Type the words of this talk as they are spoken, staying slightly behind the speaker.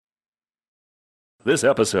This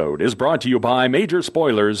episode is brought to you by Major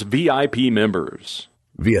Spoilers VIP members.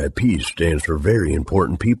 VIP stands for Very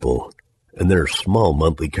Important People, and their small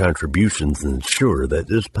monthly contributions ensure that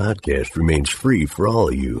this podcast remains free for all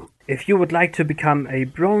of you. If you would like to become a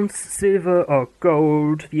bronze, silver, or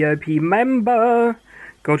gold VIP member,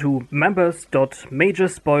 go to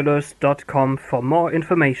members.majorspoilers.com for more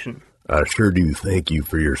information. I sure do thank you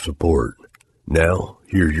for your support. Now,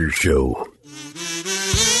 here's your show.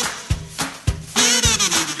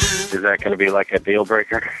 Is that going to be like a deal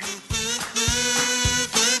breaker?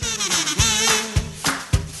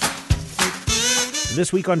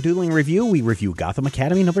 This week on Dueling Review, we review Gotham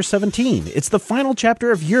Academy number 17. It's the final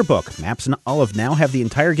chapter of Yearbook. Maps and Olive now have the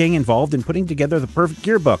entire gang involved in putting together the perfect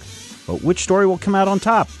yearbook. But which story will come out on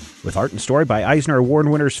top? With art and story by Eisner Award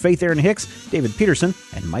winners Faith Erin Hicks, David Peterson,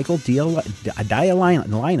 and Michael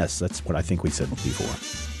Dialinus. That's what I think we said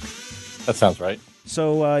before. That sounds right.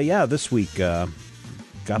 So, this week,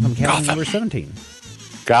 Gotham Academy number 17.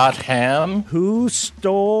 Gotham. Who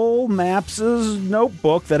stole Maps's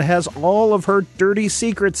notebook that has all of her dirty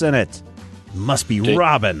secrets in it? Must be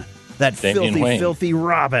Robin. That filthy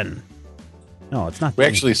Robin. No, it's not. We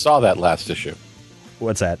actually saw that last issue.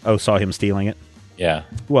 What's that? Oh, saw him stealing it? Yeah.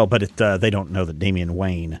 Well, but they don't know that Damian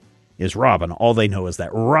Wayne is Robin. All they know is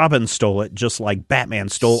that Robin stole it, just like Batman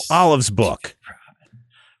stole Olive's book.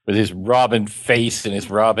 With his Robin face and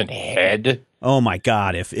his Robin head. Oh, my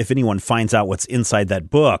God. If anyone finds out what's inside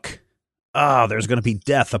that book, there's going to be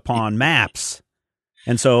death upon Maps.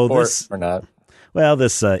 And so or not. Well,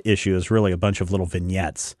 this issue is really a bunch of little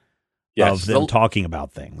vignettes of them talking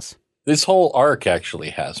about things. This whole arc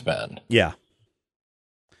actually has been. Yeah.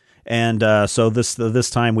 And so this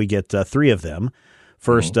time we get three of them.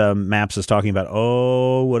 First, Maps is talking about,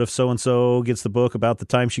 what if so-and-so gets the book about the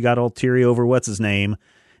time she got all teary over what's his name?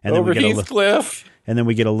 And over Heathcliff. And then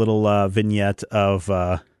we get a little vignette of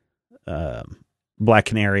Black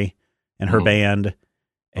Canary and her band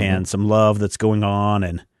and some love that's going on.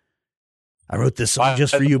 And I wrote this song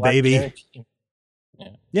just for you, baby.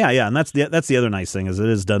 Yeah. And that's the other nice thing is it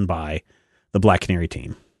is done by the Black Canary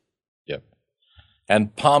team. Yep.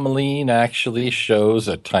 And Pommeline actually shows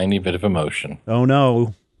a tiny bit of emotion. Oh,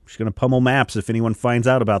 no. She's going to pummel Maps if anyone finds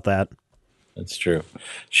out about that. That's true.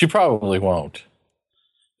 She probably won't.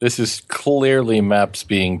 This is clearly Maps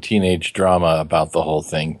being teenage drama about the whole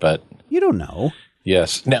thing, but... You don't know.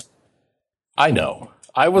 Yes. Now, I know.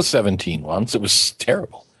 I was 17 once. It was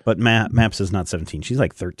terrible. But Maps is not 17. She's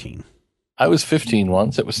like 13. I was 15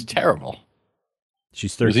 once. It was terrible.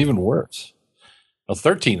 She's 13. It was even worse. Well,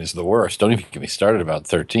 13 is the worst. Don't even get me started about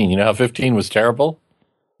 13. You know how 15 was terrible?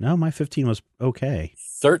 No, my 15 was okay.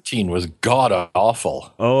 13 was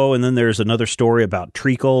god-awful. Oh, and then there's another story about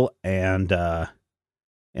Treacle and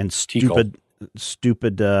stupid,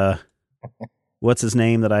 what's his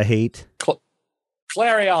name that I hate?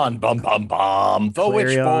 Clarion, bum, bum, bum. The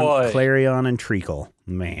Witch Boy. Clarion and Treacle.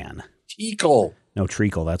 Man. Treacle. No,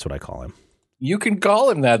 Treacle. That's what I call him. You can call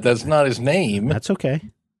him that. That's not his name. That's okay.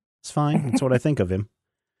 It's fine. That's what I think of him.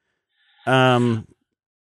 Art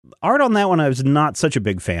on that one, I was not such a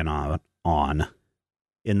big fan on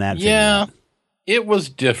in that video. Yeah, it was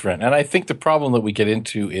different. And I think the problem that we get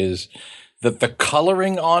into is that the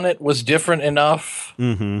coloring on it was different enough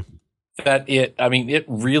that it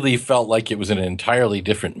really felt like it was an entirely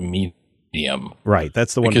different medium. Right.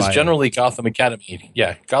 That's the one. Because generally Gotham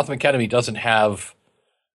Academy doesn't have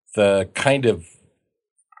the kind of,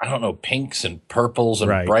 I don't know, pinks and purples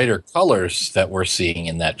and brighter colors that we're seeing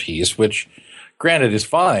in that piece, which granted is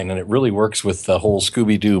fine. And it really works with the whole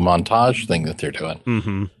Scooby-Doo montage thing that they're doing.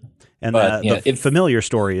 Mm-hmm. And the familiar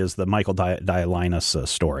story is the Michael Dialinus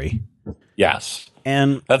story. Yes.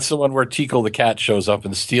 And that's the one where Teakle the cat shows up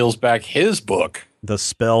and steals back his book. The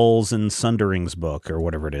Spells and Sunderings book, or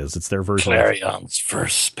whatever it is. It's their version. Clarion's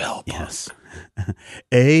first spell book. Yes.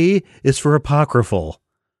 A is for apocryphal.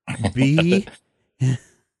 B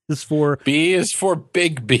is for... B is for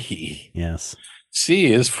Big B. Yes.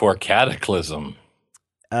 C is for Cataclysm.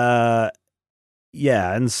 Yeah,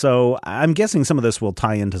 and so I'm guessing some of this will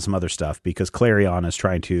tie into some other stuff because Clarion is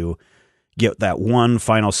trying to get that one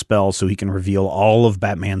final spell so he can reveal all of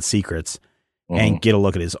Batman's secrets and get a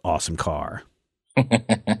look at his awesome car.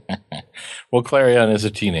 Well, Clarion is a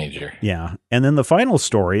teenager. Yeah. And then the final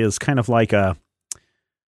story is kind of like it's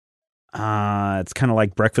kind of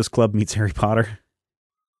like Breakfast Club meets Harry Potter.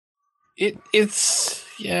 It's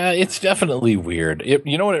definitely weird.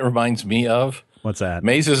 You know what it reminds me of? What's that?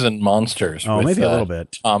 Mazes and Monsters. Oh, with, maybe a little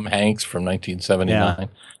bit. Tom Hanks from 1979. Yeah.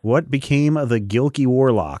 What became of the Gilkey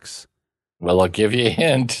Warlocks? Well, I'll give you a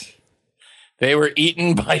hint. They were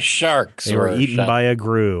eaten by sharks. They were eaten by a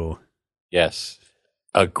Gru. Yes.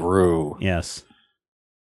 grew. Yes.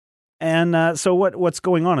 And so what's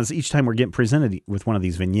going on is each time we're getting presented with one of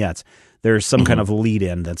these vignettes, there's some kind of lead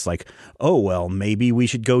in that's like, oh, well, maybe we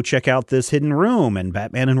should go check out this hidden room. And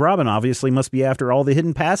Batman and Robin obviously must be after all the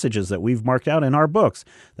hidden passages that we've marked out in our books.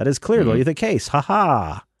 That is clearly the case. Ha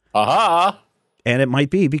ha. Aha. And it might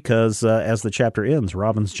be because as the chapter ends,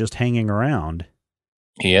 Robin's just hanging around.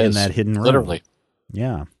 He is. In that hidden room. Literally.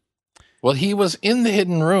 Yeah. Well, he was in the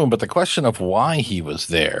hidden room, but the question of why he was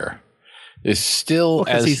there is still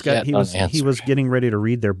he was getting ready to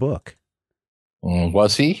read their book.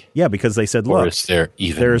 Was he? Yeah, because they said, or look, is there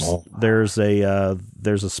even more? there's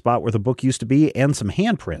a spot where the book used to be and some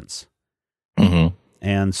handprints. Mm-hmm.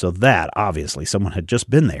 And so that obviously someone had just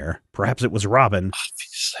been there. Perhaps it was Robin.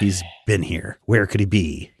 Obviously. He's been here. Where could he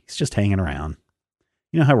be? He's just hanging around.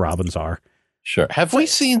 You know how Robins are. Sure. Have we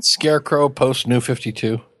seen Scarecrow post New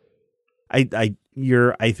 52? I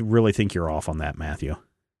really think you're off on that, Matthew.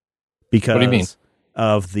 Because what do you mean?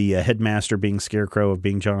 Of the headmaster being Scarecrow, of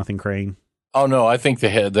being Jonathan Crane. Oh no, I think the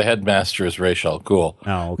headmaster is Ra's al Ghul.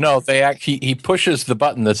 Oh, okay. No, he pushes the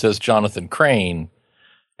button that says Jonathan Crane,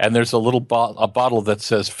 and there's a little a bottle that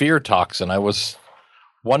says fear toxin. I was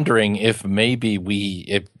wondering if maybe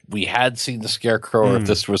we had seen the Scarecrow or if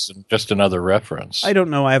this was just another reference. I don't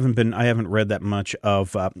know. I haven't read that much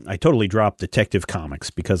of. I totally dropped Detective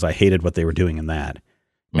Comics because I hated what they were doing in that.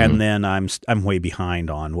 And then I'm way behind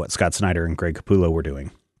on what Scott Snyder and Greg Capullo were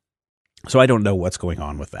doing. So I don't know what's going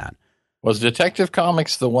on with that. Was Detective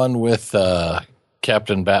Comics the one with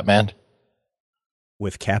Captain Batman?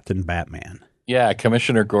 With Captain Batman? Yeah,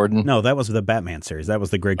 Commissioner Gordon. No, that was the Batman series. That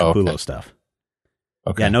was the Greg Capullo stuff.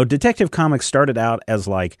 Okay. Yeah, no, Detective Comics started out as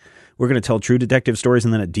like, we're going to tell true detective stories,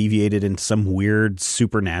 and then it deviated into some weird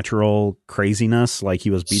supernatural craziness, like he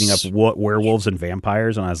was beating up werewolves and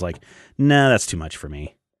vampires, and I was like, nah, that's too much for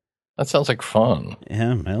me. That sounds like fun.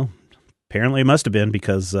 Yeah, well, apparently it must have been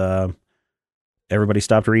because everybody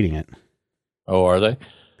stopped reading it. Oh, are they?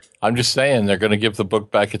 I'm just saying they're going to give the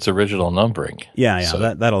book back its original numbering. Yeah,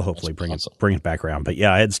 so that'll hopefully bring it back around. But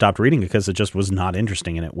yeah, I had stopped reading because it just was not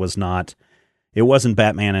interesting, and it wasn't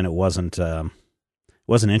Batman, and it wasn't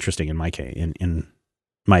interesting in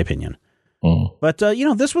my opinion. But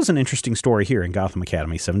this was an interesting story here in Gotham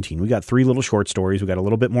Academy 17. We got 3 little short stories. We got a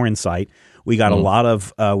little bit more insight. We got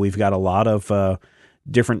we've got a lot of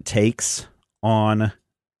different takes on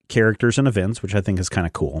characters and events, which I think is kind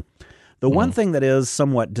of cool. The one thing that is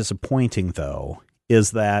somewhat disappointing, though,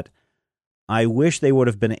 is that I wish they would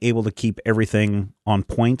have been able to keep everything on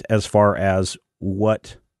point as far as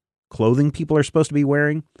what clothing people are supposed to be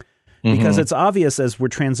wearing, because it's obvious as we're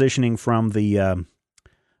transitioning from the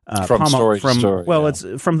it's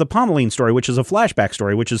from the Pommeline story, which is a flashback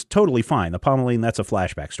story, which is totally fine. The Pommeline, that's a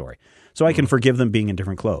flashback story, so I can forgive them being in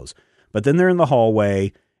different clothes. But then they're in the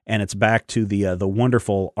hallway, and it's back to the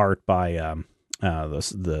wonderful art by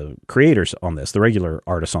the creators on this, the regular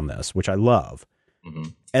artists on this, which I love.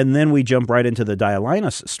 And then we jump right into the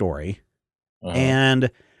Dialinus story, and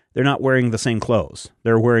they're not wearing the same clothes.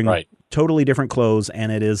 They're wearing totally different clothes,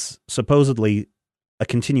 and it is supposedly a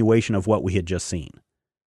continuation of what we had just seen.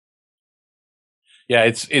 Yeah,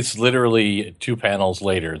 it's literally 2 panels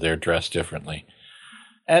later, they're dressed differently.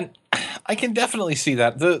 And I can definitely see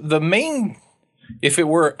that. The main, if it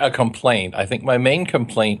were a complaint, I think my main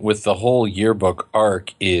complaint with the whole yearbook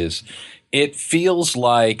arc is it feels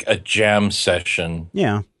like a jam session.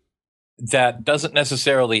 Yeah. That doesn't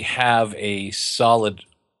necessarily have a solid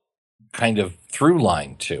kind of through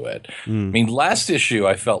line to it. I mean, last issue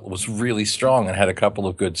I felt was really strong and had a couple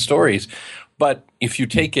of good stories. But if you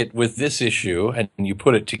take it with this issue and you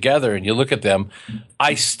put it together and you look at them,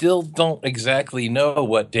 I still don't exactly know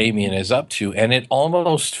what Damian is up to. And it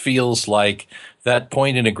almost feels like that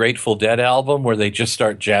point in a Grateful Dead album where they just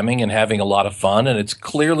start jamming and having a lot of fun. And it's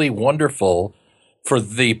clearly wonderful for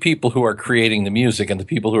the people who are creating the music and the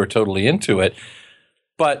people who are totally into it.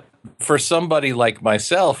 But for somebody like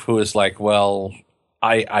myself who is like, well,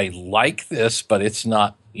 I like this, but it's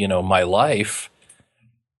not, my life,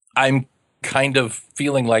 I'm kind of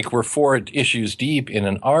feeling like we're 4 issues deep in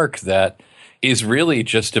an arc that is really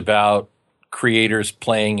just about creators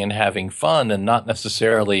playing and having fun and not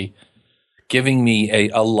necessarily giving me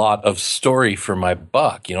a lot of story for my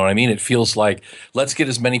buck. You know what I mean? It feels like, let's get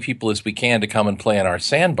as many people as we can to come and play in our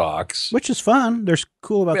sandbox. Which is fun. There's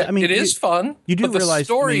cool about that. I mean, it is fun. You do realize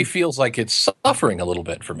the story feels like it's suffering a little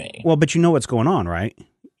bit for me. Well, but you know what's going on, right?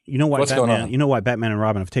 You know why what's going on? You know why Batman and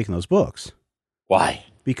Robin have taken those books? Why?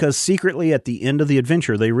 Because secretly at the end of the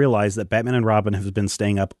adventure, they realize that Batman and Robin have been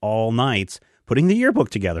staying up all nights putting the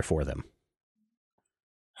yearbook together for them.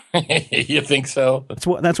 You think so? That's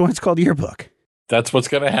why it's called yearbook. That's what's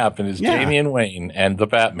going to happen is Damian Wayne and the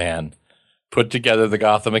Batman put together the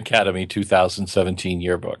Gotham Academy 2017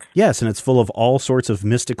 yearbook. Yes, and it's full of all sorts of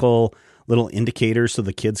mystical little indicators so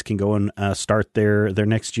the kids can go and start their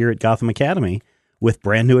next year at Gotham Academy with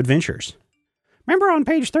brand new adventures. Remember on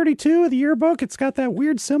page 32 of the yearbook, it's got that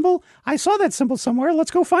weird symbol? I saw that symbol somewhere.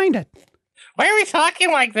 Let's go find it. Why are we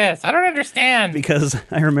talking like this? I don't understand. Because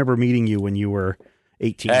I remember meeting you when you were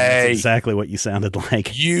 18. That's exactly what you sounded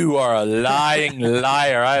like. You are a lying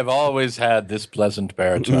liar. I've always had this pleasant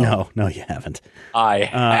baritone. No, you haven't. I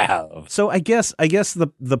have. So I guess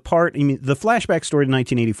the part, I mean, the flashback story to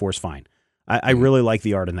 1984 is fine. I really like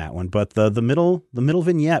the art in that one, but the middle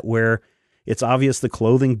vignette where it's obvious the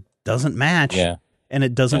clothing doesn't match, and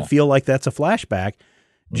it doesn't feel like that's a flashback,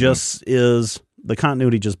 just is the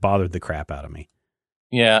continuity just bothered the crap out of me.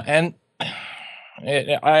 Yeah, and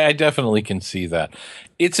I definitely can see that.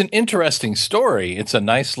 It's an interesting story. It's a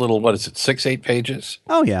nice little, 6-8 pages?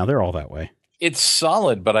 Oh, yeah, they're all that way. It's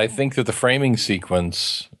solid, but I think that the framing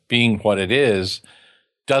sequence, being what it is,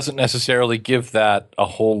 doesn't necessarily give that a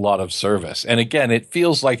whole lot of service. And again, it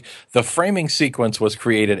feels like the framing sequence was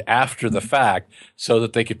created after the fact so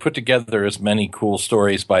that they could put together as many cool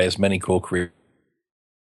stories by as many cool creators.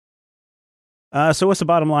 So what's the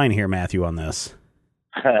bottom line here, Matthew, on this?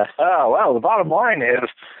 Well, the bottom line is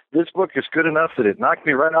this book is good enough that it knocked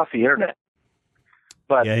me right off the internet.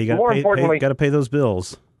 But you more importantly, got to pay those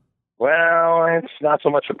bills. Well, it's not so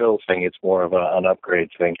much a bill thing. It's more of an upgrade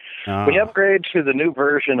thing. When you upgrade to the new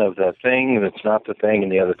version of the thing that's not the thing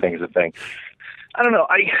and the other thing's the thing. I don't know.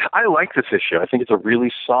 I like this issue. I think it's a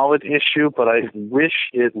really solid issue, but I wish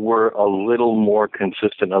it were a little more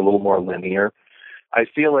consistent, a little more linear. I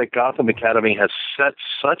feel like Gotham Academy has set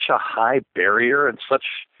such a high barrier and such,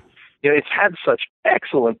 it's had such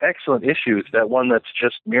excellent issues that one that's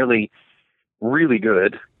just merely really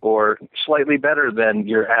good or slightly better than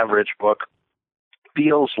your average book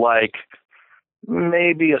feels like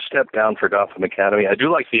maybe a step down for Gotham Academy. I do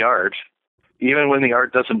like the art. Even when the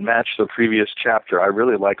art doesn't match the previous chapter, I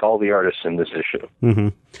really like all the artists in this issue. Mm-hmm.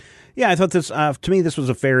 Yeah, I thought this, to me, this was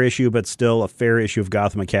a fair issue, but still a fair issue of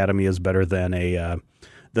Gotham Academy is better than a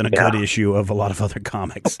good issue of a lot of other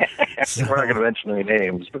comics. So, we're not going to mention any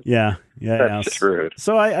names. But that's true.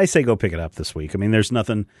 So I say go pick it up this week. I mean, there's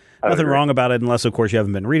nothing wrong about it, unless, of course, you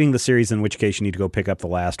haven't been reading the series, in which case you need to go pick up the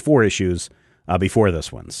last 4 issues before this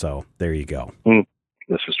one. So there you go.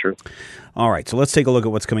 This is true. All right, so let's take a look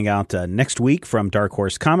at what's coming out next week from Dark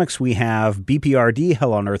Horse Comics. We have BPRD,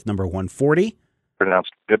 Hell on Earth number 140.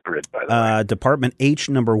 Pronounced Biprid, by the way. Department H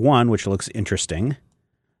number 1, which looks interesting.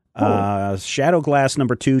 Shadow Glass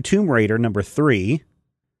number 2, Tomb Raider number 3.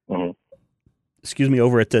 Excuse me,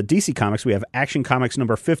 over at DC Comics, we have Action Comics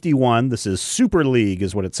number 51. This is Super League,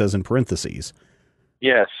 is what it says in parentheses.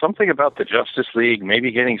 Yeah, something about the Justice League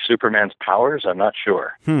maybe getting Superman's powers. I'm not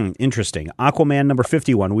sure. Interesting. Aquaman number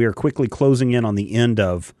 51. We are quickly closing in on the end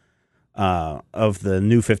of the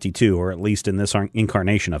New 52, or at least in this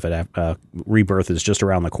incarnation of it. Rebirth is just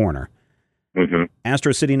around the corner.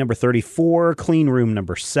 Astro City number 34. Clean Room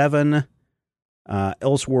number 7.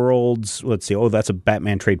 Elseworlds. Let's see. Oh, that's a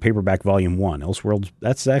Batman trade paperback volume 1. Elseworlds.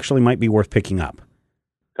 That's actually might be worth picking up.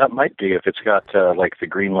 That might be if it's got like the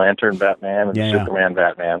Green Lantern Batman and Superman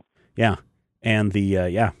Batman. Yeah. And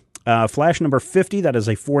the Flash number 50, that is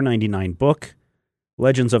a $4.99 book.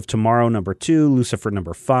 Legends of Tomorrow number 2, Lucifer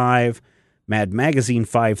number 5, Mad Magazine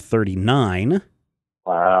 539.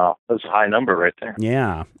 Wow, that's a high number right there.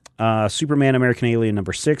 Yeah. Superman American Alien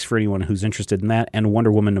number 6 for anyone who's interested in that, and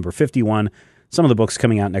Wonder Woman number 51. Some of the books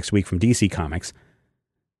coming out next week from DC Comics.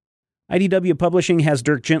 IDW Publishing has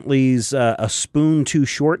Dirk Gently's A Spoon Too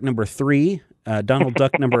Short number 3, Donald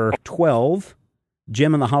Duck number 12,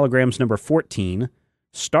 Gem and the Holograms number 14,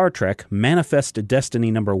 Star Trek Manifest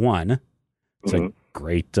Destiny number 1. It's a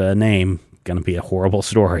great name. Going to be a horrible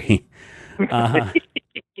story. Why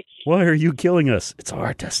are you killing us? It's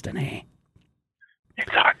our destiny.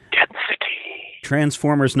 It's our density.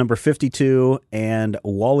 Transformers number 52 and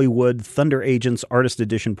Wallywood Thunder Agents Artist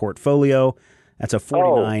Edition Portfolio. That's a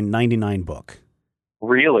 $49.99 book.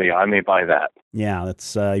 Really? I may buy that. Yeah,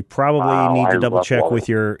 that's you probably need to double check with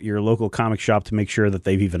your local comic shop to make sure that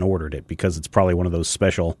they've even ordered it, because it's probably one of those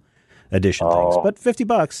special edition things. But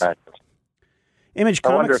 $50. Image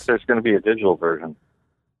Comics. I wonder if there's going to be a digital version.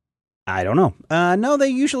 I don't know. No, they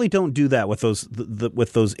usually don't do that with those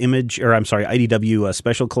IDW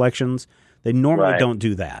special collections. They normally don't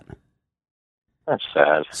do that. That's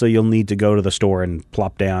sad. So you'll need to go to the store and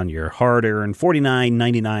plop down your hard-earned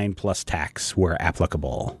 $49.99 plus tax where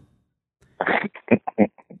applicable.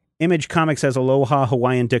 Image Comics has Aloha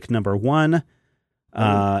Hawaiian Dick number 1,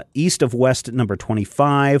 East of West, number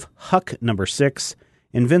 25. Huck, number 6.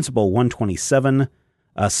 Invincible, 127.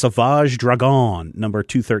 Savage Dragon, number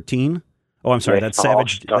 213. Oh, I'm sorry, that's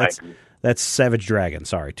Savage. That's Savage Dragon.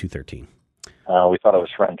 Sorry, 213. We thought it was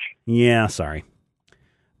French. Yeah, sorry.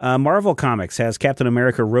 Marvel Comics has Captain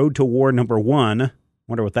America Road to War number 1.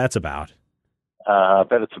 Wonder what that's about. I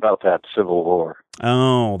bet it's about that Civil War.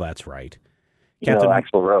 Oh, that's right.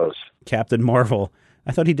 Axl Rose. Captain Marvel.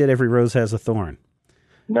 I thought he did Every Rose Has a Thorn.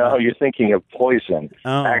 No, you're thinking of Poison. Oh,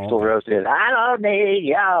 Axl Rose did, I don't need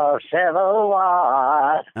your Civil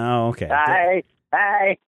War. Oh, okay.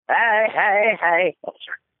 Hey. Oh,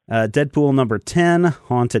 sorry. Deadpool number 10,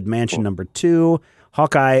 Haunted Mansion number 2,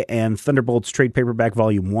 Hawkeye and Thunderbolts trade paperback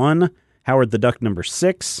volume 1, Howard the Duck number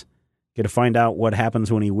 6. Get to find out what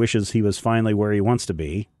happens when he wishes he was finally where he wants to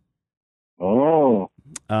be. Oh.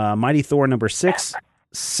 Mighty Thor number 6,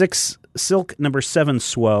 Silk number 7,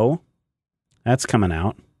 Swo. That's coming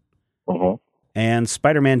out. Uh-huh. And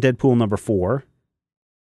Spider-Man Deadpool number 4.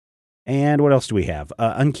 And what else do we have?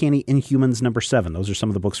 Uncanny Inhumans number 7. Those are some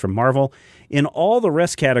of the books from Marvel. In all the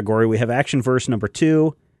rest category, we have Actionverse number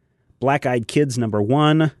 2, Black Eyed Kids number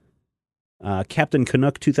 1, Captain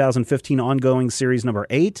Canuck 2015 ongoing series number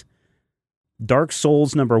 8, Dark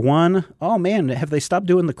Souls number 1. Oh man, have they stopped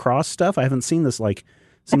doing the cross stuff? I haven't seen this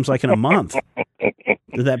seems like in a month.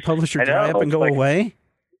 Did that publisher dry up and go away?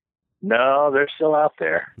 No, they're still out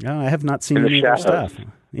there. No, I have not seen any of their stuff.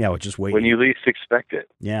 Yeah, we'll just wait. When you least expect it.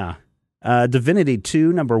 Yeah. Divinity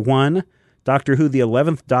 2, number 1. Doctor Who, the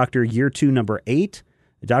 11th Doctor, Year 2, number 8.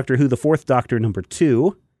 Doctor Who, the 4th Doctor, number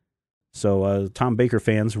 2. So Tom Baker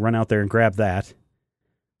fans, run out there and grab that.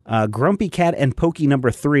 Grumpy Cat and Pokey,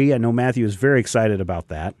 number 3. I know Matthew is very excited about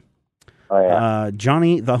that. Oh, yeah.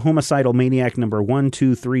 Johnny the Homicidal Maniac, number 1,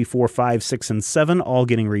 2, 3, 4, 5, 6, and 7, all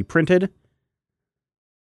getting reprinted.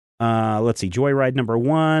 Let's see. Joyride, number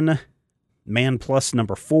 1. Man Plus,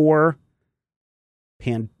 number 4.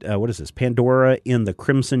 What is this? Pandora in the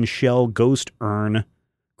Crimson Shell Ghost Urn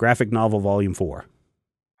graphic novel volume 4.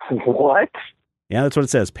 What? Yeah, that's what it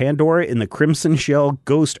says. Pandora in the Crimson Shell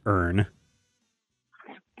Ghost Urn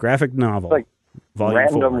graphic novel volume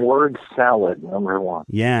random 4. Word salad number 1.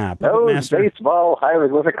 Yeah. Puppet Master baseball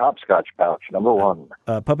hieroglyphic hopscotch pouch number 1.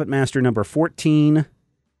 Puppet Master number 14.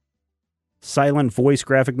 Silent Voice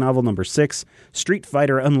graphic novel number 6. Street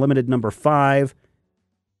Fighter Unlimited number 5.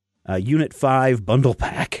 Unit 5 bundle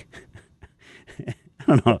pack. I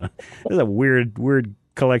don't know. There's a weird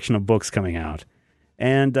collection of books coming out.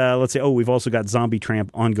 And let's say, we've also got Zombie Tramp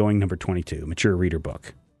ongoing number 22, mature reader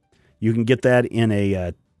book. You can get that in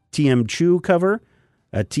a TM Chew cover,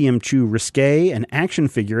 a TM Chew Risque, an action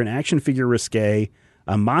figure Risque,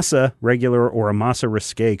 a Masa regular or a Masa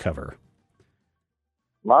Risque cover.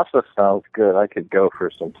 Masa sounds good. I could go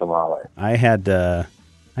for some tamale. I had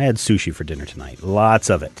sushi for dinner tonight. Lots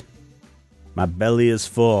of it. My belly is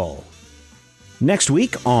full. Next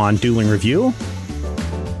week on Dueling Review,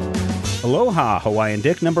 Aloha, Hawaiian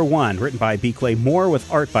Dick number 1, written by B. Clay Moore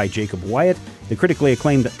with art by Jacob Wyatt. The critically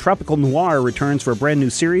acclaimed Tropical Noir returns for a brand new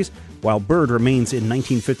series. While Bird remains in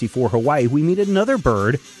 1954 Hawaii, we meet another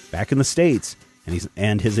Bird back in the States.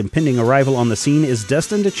 And his impending arrival on the scene is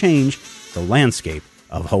destined to change the landscape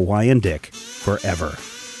of Hawaiian Dick forever.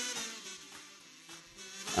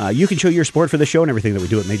 You can show your support for the show and everything that we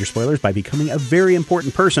do at Major Spoilers by becoming a very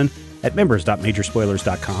important person at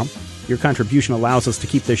members.majorspoilers.com. Your contribution allows us to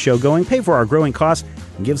keep this show going, pay for our growing costs,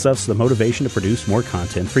 and gives us the motivation to produce more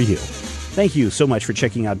content for you. Thank you so much for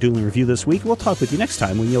checking out Dueling Review this week. We'll talk with you next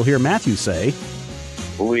time when you'll hear Matthew say,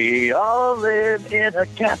 "We all live in a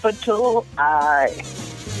capital I."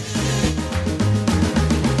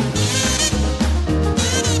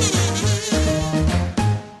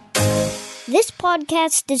 This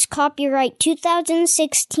podcast is copyright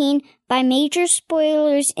 2016 by Major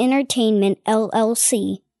Spoilers Entertainment,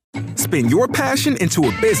 LLC. Spin your passion into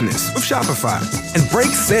a business with Shopify and break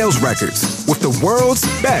sales records with the world's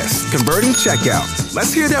best converting checkout.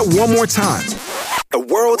 Let's hear that one more time. The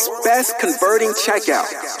world's best converting checkout.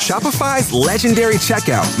 Shopify's legendary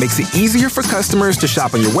checkout makes it easier for customers to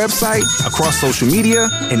shop on your website, across social media,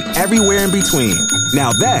 and everywhere in between.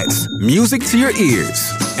 Now that's music to your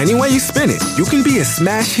ears. Any way you spin it, you can be a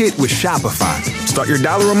smash hit with Shopify. Start your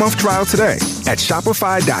 $1 a month trial today at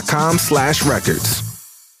shopify.com/records.